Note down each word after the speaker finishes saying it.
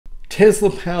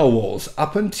Tesla Powerwalls.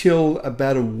 Up until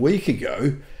about a week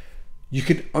ago, you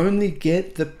could only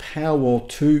get the Powerwall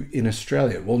 2 in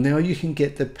Australia. Well, now you can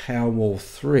get the Powerwall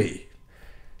 3.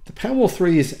 The Powerwall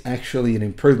 3 is actually an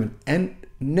improvement, and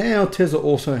now Tesla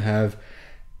also have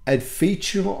a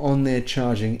feature on their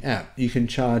charging app. You can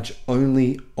charge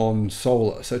only on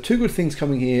solar. So two good things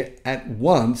coming here at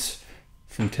once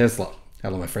from Tesla.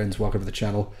 Hello my friends, welcome to the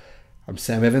channel. I'm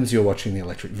Sam Evans, you're watching the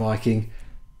Electric Viking.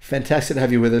 Fantastic to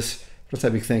have you with us. Just a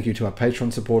big thank you to our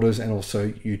Patreon supporters and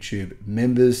also YouTube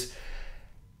members.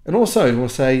 And also I want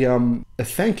to say a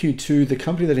thank you to the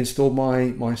company that installed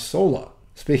my solar.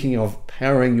 Speaking of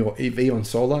powering your EV on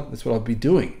solar, that's what I'll be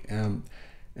doing. And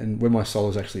when my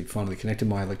solar is actually finally connected,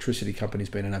 my electricity company's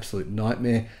been an absolute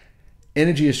nightmare.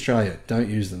 Energy Australia, don't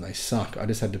use them, they suck. I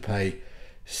just had to pay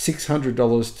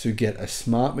 $600 to get a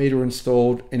smart meter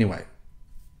installed. Anyway,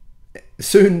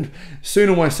 soon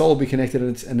all my solar will be connected,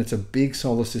 and it's a big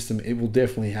solar system. It will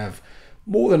definitely have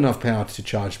more than enough power to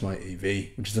charge my EV,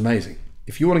 which is amazing.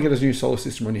 If you want to get a new solar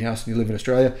system on your house and you live in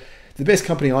Australia, the best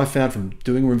company I found from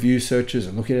doing review searches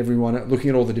and looking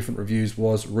at all the different reviews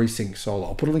was Resync Solar.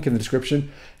 I'll put a link in the description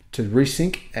to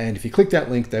Resync, and if you click that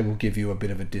link, they will give you a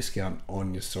bit of a discount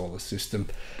on your solar system.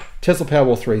 Tesla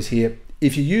Powerwall 3 is here.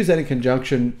 If you use that in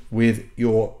conjunction with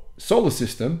your solar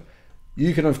system,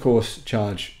 you can of course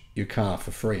charge your car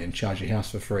for free and charge your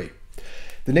house for free.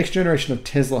 The next generation of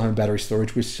Tesla home battery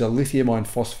storage, which are lithium iron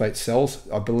phosphate cells,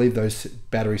 I believe those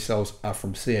battery cells are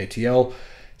from CATL.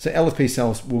 So LFP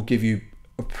cells will give you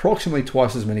approximately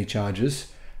twice as many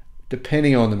charges,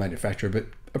 depending on the manufacturer, but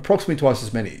approximately twice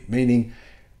as many, meaning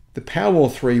the Powerwall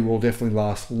 3 will definitely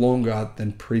last longer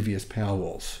than previous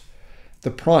Powerwalls.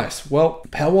 The price, well,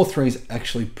 Powerwall 3 is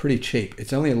actually pretty cheap.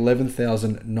 It's only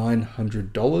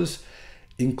 $11,900,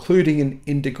 including an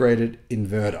integrated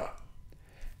inverter.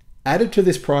 Added to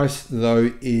this price,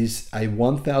 though, is a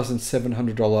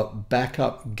 $1,700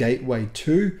 backup Gateway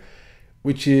 2,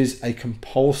 which is a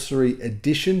compulsory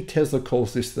addition. Tesla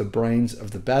calls this the brains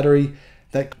of the battery.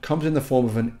 That comes in the form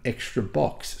of an extra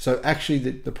box. So actually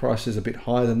the price is a bit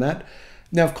higher than that.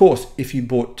 Now, of course, if you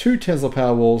bought two Tesla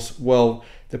Powerwalls, well,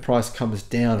 the price comes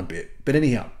down a bit. But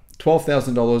anyhow,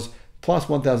 $12,000 plus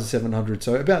 $1,700,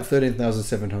 so about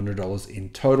 $13,700 in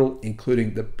total,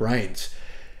 including the brains.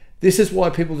 This is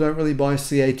why people don't really buy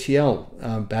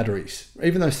CATL batteries.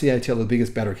 Even though CATL are the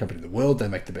biggest battery company in the world, they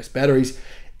make the best batteries.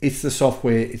 It's the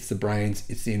software, it's the brains,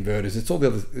 it's the inverters, it's all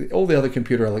the other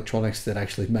computer electronics that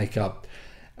actually make up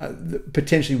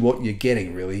potentially what you're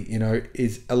getting. Really,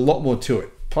 is a lot more to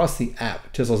it. Plus the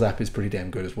app, Tesla's app is pretty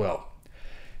damn good as well.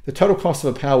 The total cost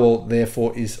of a Powerwall,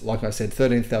 therefore, is, like I said,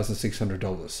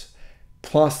 $13,600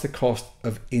 plus the cost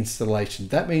of installation.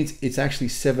 That means it's actually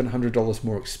 $700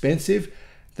 more expensive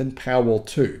than Powerwall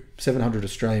 2, 700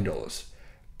 Australian dollars.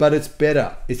 But it's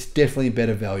better. It's definitely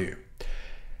better value.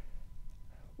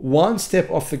 One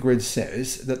Step Off the Grid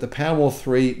says that the Powerwall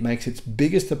 3 makes its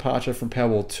biggest departure from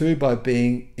Powerwall 2 by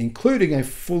including a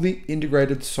fully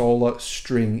integrated solar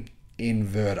string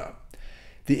inverter.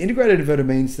 The integrated inverter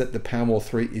means that the Powerwall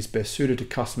 3 is best suited to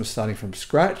customers starting from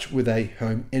scratch with a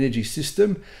home energy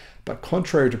system, but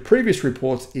contrary to previous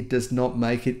reports, it does not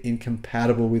make it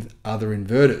incompatible with other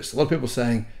inverters. A lot of people are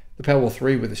saying the Powerwall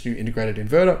 3 with this new integrated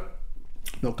inverter,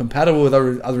 not compatible with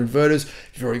other inverters.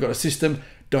 If you've already got a system,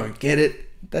 don't get it.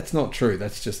 That's not true.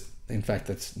 That's just, in fact,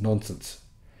 that's nonsense.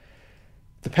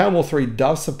 The Powerwall 3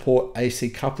 does support AC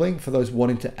coupling for those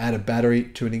wanting to add a battery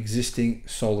to an existing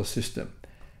solar system.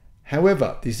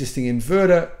 However, the existing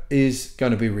inverter is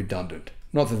going to be redundant.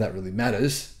 Not that that really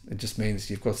matters. It just means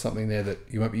you've got something there that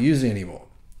you won't be using anymore.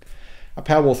 A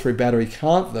Powerwall 3 battery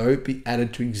can't, though, be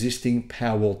added to existing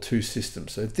Powerwall 2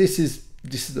 systems. So this is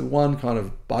the one kind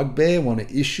of bugbear, one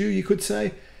issue, you could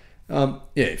say. Yeah,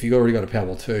 if you've already got a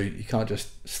Powerwall 2, you can't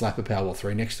just slap a Powerwall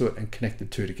 3 next to it and connect the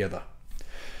two together.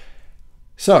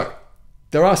 So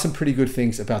there are some pretty good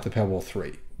things about the Powerwall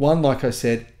 3. One, like I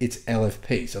said, it's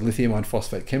LFP, so lithium iron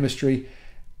phosphate chemistry.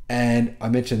 And I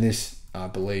mentioned this, I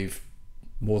believe,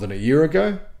 more than a year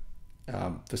ago.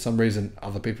 For some reason,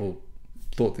 other people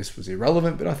thought this was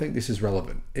irrelevant, but I think this is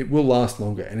relevant. It will last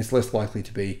longer and it's less likely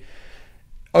to be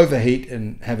overheat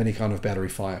and have any kind of battery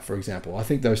fire, for example. I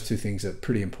think those two things are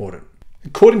pretty important.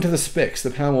 According to the specs, the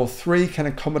Powerwall 3 can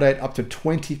accommodate up to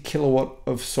 20 kilowatt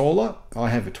of solar. I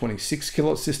have a 26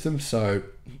 kilowatt system, so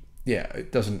yeah,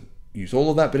 it doesn't use all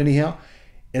of that, but anyhow,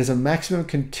 it has a maximum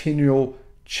continual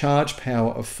charge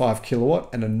power of 5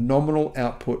 kilowatt and a nominal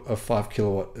output of 5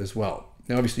 kilowatt as well.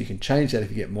 Now, obviously you can change that if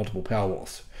you get multiple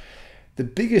Powerwalls. The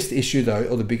biggest issue though,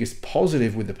 or the biggest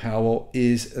positive with the Powerwall,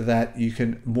 is that you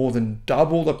can more than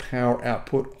double the power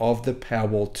output of the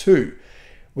Powerwall 2,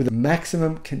 with a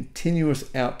maximum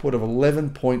continuous output of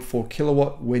 11.4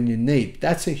 kilowatt when you need.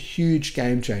 That's a huge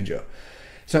game changer.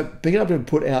 So being able to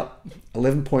put out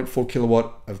 11.4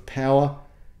 kilowatt of power,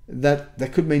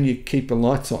 that could mean you keep the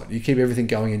lights on, you keep everything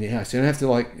going in your house. You don't have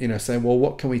to say, well,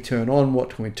 what can we turn on? What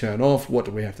can we turn off? What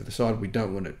do we have to decide we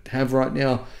don't want to have right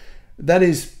now? That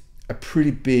is a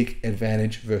pretty big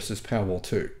advantage versus Powerwall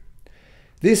 2.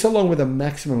 This, along with a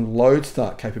maximum load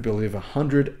start capability of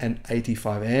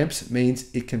 185 amps,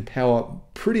 means it can power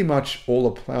pretty much all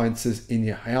appliances in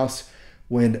your house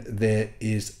when there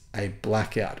is a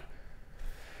blackout.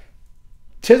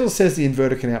 Tesla says the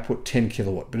inverter can output 10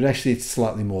 kilowatt, but actually it's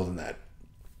slightly more than that.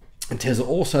 And Tesla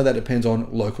also, that depends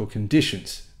on local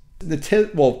conditions.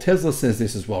 Tesla says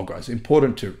this as well, guys.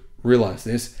 Important to realize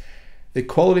this. The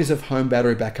qualities of home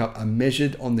battery backup are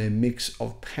measured on their mix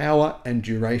of power and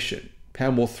duration.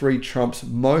 Powerwall 3 trumps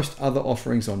most other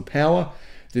offerings on power.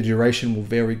 The duration will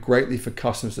vary greatly for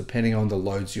customers depending on the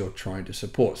loads you're trying to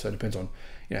support. So it depends on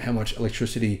how much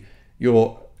electricity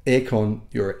your air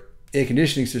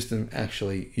conditioning system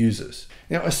actually uses.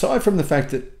 Now, aside from the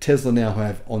fact that Tesla now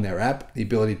have on their app the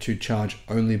ability to charge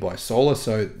only by solar,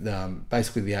 so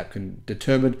basically the app can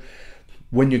determine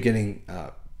when you're getting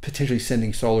potentially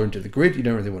sending solar into the grid. You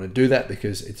don't really want to do that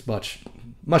because it's much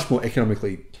more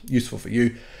economically useful for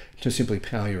you to simply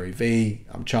power your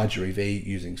EV, charge your EV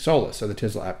using solar. So the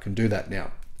Tesla app can do that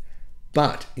now.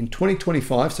 But in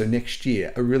 2025, so next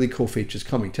year, a really cool feature is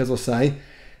coming. Tesla say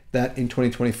that in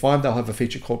 2025, they'll have a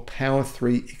feature called Power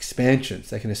 3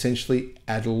 expansions. They can essentially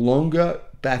add longer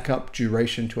backup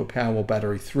duration to a Powerwall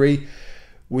battery 3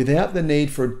 without the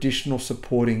need for additional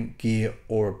supporting gear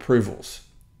or approvals.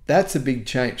 That's a big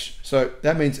change. So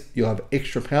that means you'll have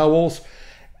extra Powerwalls,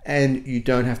 and you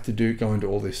don't have to go into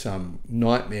all this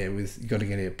nightmare with you got to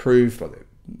get it approved by the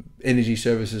energy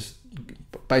services,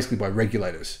 basically by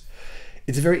regulators.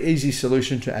 It's a very easy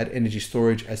solution to add energy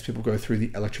storage as people go through the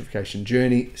electrification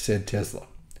journey, said Tesla.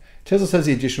 Tesla says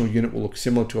the additional unit will look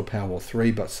similar to a Powerwall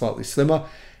 3 but slightly slimmer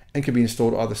and can be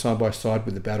installed either side by side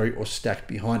with the battery or stacked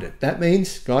behind it. That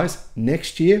means, guys,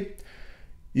 next year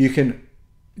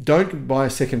don't buy a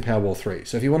second Powerwall 3.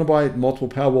 So if you want to buy multiple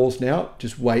Powerwalls now,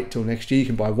 just wait till next year. You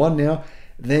can buy one now.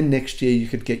 Then next year you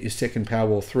could get your second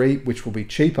Powerwall 3, which will be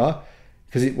cheaper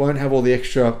because it won't have all the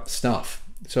extra stuff.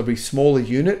 So it'll be smaller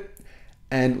unit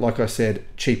and, like I said,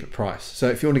 cheaper price. So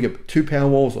if you want to get 2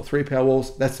 Powerwalls or 3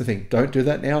 Powerwalls, that's the thing. Don't do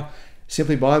that now.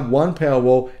 Simply buy one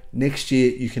Powerwall. Next year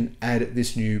you can add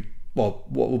this new, what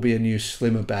will be a new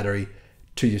slimmer battery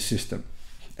to your system.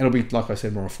 It'll be, like I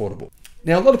said, more affordable.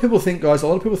 Now, a lot of people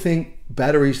think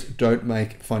batteries don't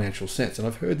make financial sense. And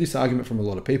I've heard this argument from a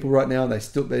lot of people right now. They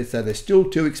say they're still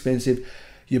too expensive.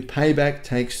 Your payback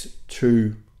takes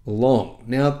too long.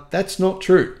 Now, that's not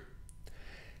true.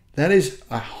 That is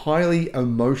a highly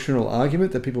emotional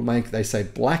argument that people make. They say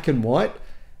black and white,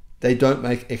 they don't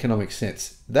make economic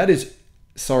sense. That is,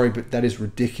 sorry, but that is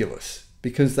ridiculous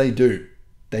because they do.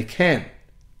 They can,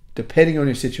 depending on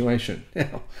your situation.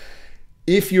 Now,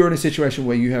 if you're in a situation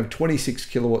where you have 26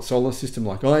 kilowatt solar system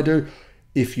like I do,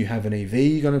 if you have an EV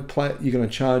you're going to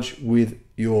charge with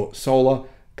your solar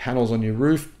panels on your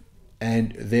roof,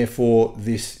 and therefore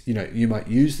this, you might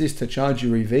use this to charge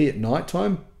your EV at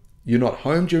nighttime. You're not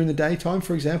home during the daytime,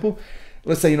 for example.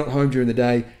 Let's say you're not home during the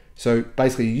day. So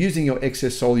basically you're using your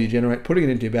excess solar you generate, putting it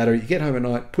into your battery, you get home at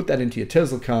night, put that into your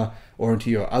Tesla car or into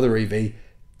your other EV,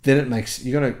 then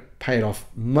you're going to pay it off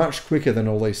much quicker than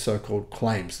all these so-called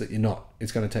claims that you're not.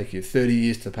 It's going to take you 30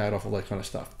 years to pay it off, all that kind of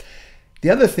stuff. The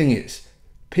other thing is,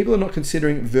 people are not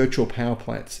considering virtual power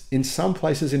plants. In some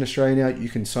places in Australia, you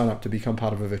can sign up to become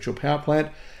part of a virtual power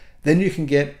plant. Then you can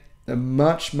get a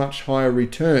much, much higher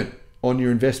return on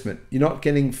your investment. You're not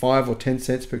getting 5 or 10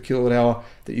 cents per kilowatt hour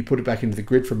that you put it back into the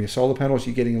grid from your solar panels.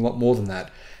 You're getting a lot more than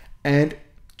that. And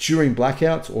during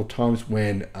blackouts or times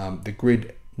when the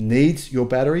grid needs your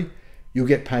battery, you'll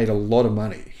get paid a lot of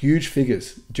money, huge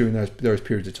figures during those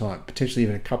periods of time, potentially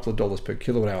even a couple of dollars per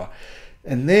kilowatt hour.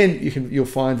 And then you'll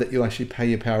find that you'll actually pay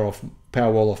your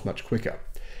Powerwall off much quicker.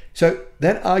 So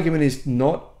that argument is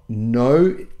not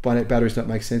no, batteries don't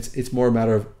make sense. It's more a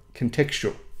matter of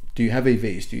contextual. Do you have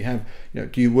EVs? Do you have,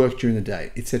 do you work during the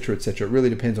day, etc., etc. It really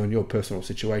depends on your personal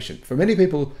situation. For many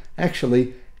people,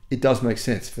 actually, it does make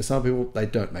sense. For some people, they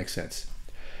don't make sense.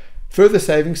 Further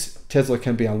savings, Tesla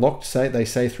can be unlocked, they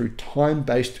say, through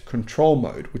time-based control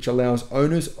mode, which allows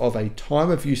owners of a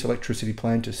time of use electricity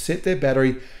plan to set their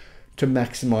battery to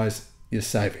maximize your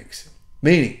savings.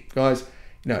 Meaning, guys,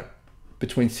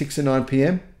 between 6 and 9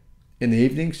 p.m. in the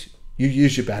evenings, you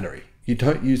use your battery. You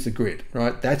don't use the grid,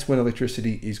 right? That's when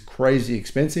electricity is crazy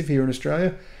expensive here in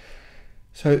Australia.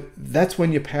 So that's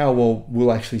when your Powerwall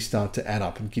will actually start to add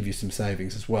up and give you some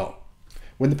savings as well.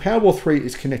 When the Powerwall 3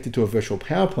 is connected to a virtual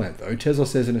power plant though, Tesla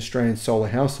says an Australian solar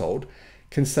household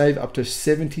can save up to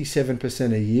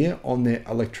 77% a year on their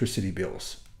electricity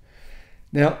bills.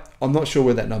 Now, I'm not sure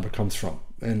where that number comes from.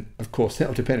 And of course,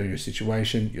 that'll depend on your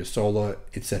situation, your solar,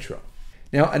 etc.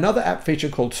 Now, another app feature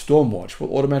called Stormwatch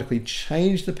will automatically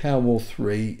change the Powerwall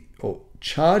 3 or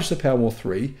charge the Powerwall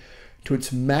 3 to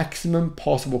its maximum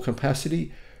possible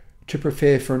capacity to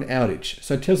prepare for an outage.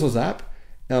 So Tesla's app,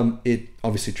 it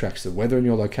obviously tracks the weather in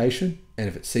your location, and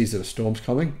if it sees that a storm's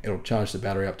coming, it'll charge the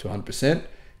battery up to 100%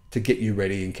 to get you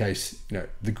ready in case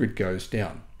the grid goes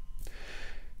down.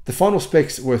 The final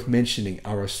specs worth mentioning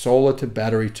are a solar to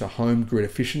battery to home grid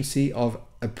efficiency of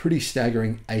a pretty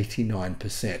staggering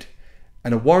 89%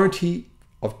 and a warranty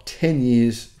of 10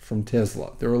 years from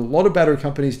Tesla. There are a lot of battery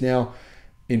companies now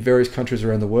in various countries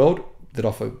around the world that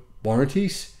offer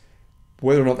warranties.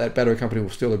 Whether or not that battery company will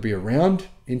still be around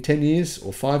in 10 years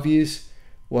or 5 years,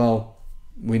 well,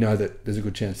 we know that there's a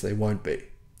good chance they won't be.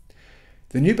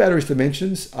 The new battery's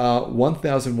dimensions are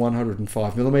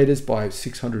 1,105 millimeters by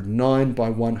 609 by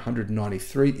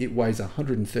 193. It weighs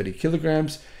 130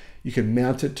 kilograms. You can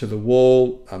mount it to the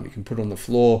wall. You can put it on the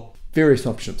floor. Various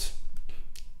options.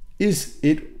 Is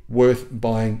it worth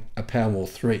buying a Powerwall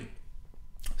 3?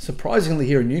 Surprisingly,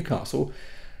 here in Newcastle,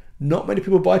 not many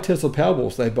people buy Tesla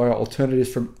Powerwalls. They buy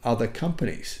alternatives from other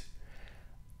companies.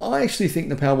 I actually think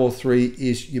the Powerwall 3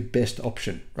 is your best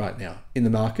option right now in the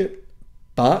market,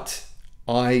 but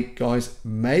I, guys,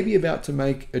 may be about to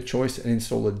make a choice and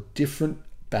install a different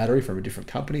battery from a different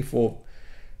company for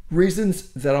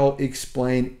reasons that I'll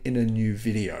explain in a new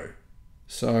video.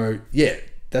 So yeah,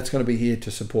 that's going to be here to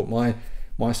support my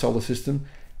solar system.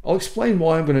 I'll explain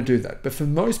why I'm going to do that. But for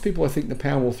most people, I think the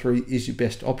Powerwall 3 is your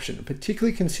best option,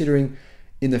 particularly considering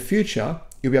in the future,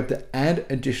 you'll be able to add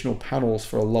additional panels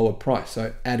for a lower price.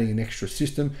 So adding an extra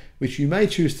system, which you may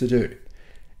choose to do.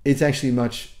 It's actually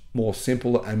much more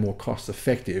simple and more cost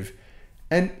effective.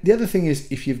 And the other thing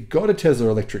is, if you've got a Tesla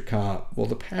electric car, well,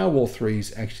 the Powerwall 3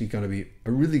 is actually going to be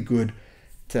a really good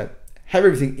to have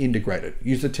everything integrated.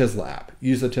 Use the Tesla app,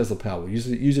 use the Tesla Powerwall,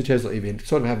 use the Tesla EV, and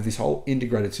sort of have this whole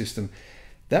integrated system.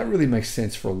 That really makes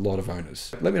sense for a lot of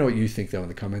owners. Let me know what you think though in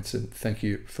the comments, and thank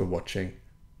you for watching.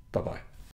 Bye-bye.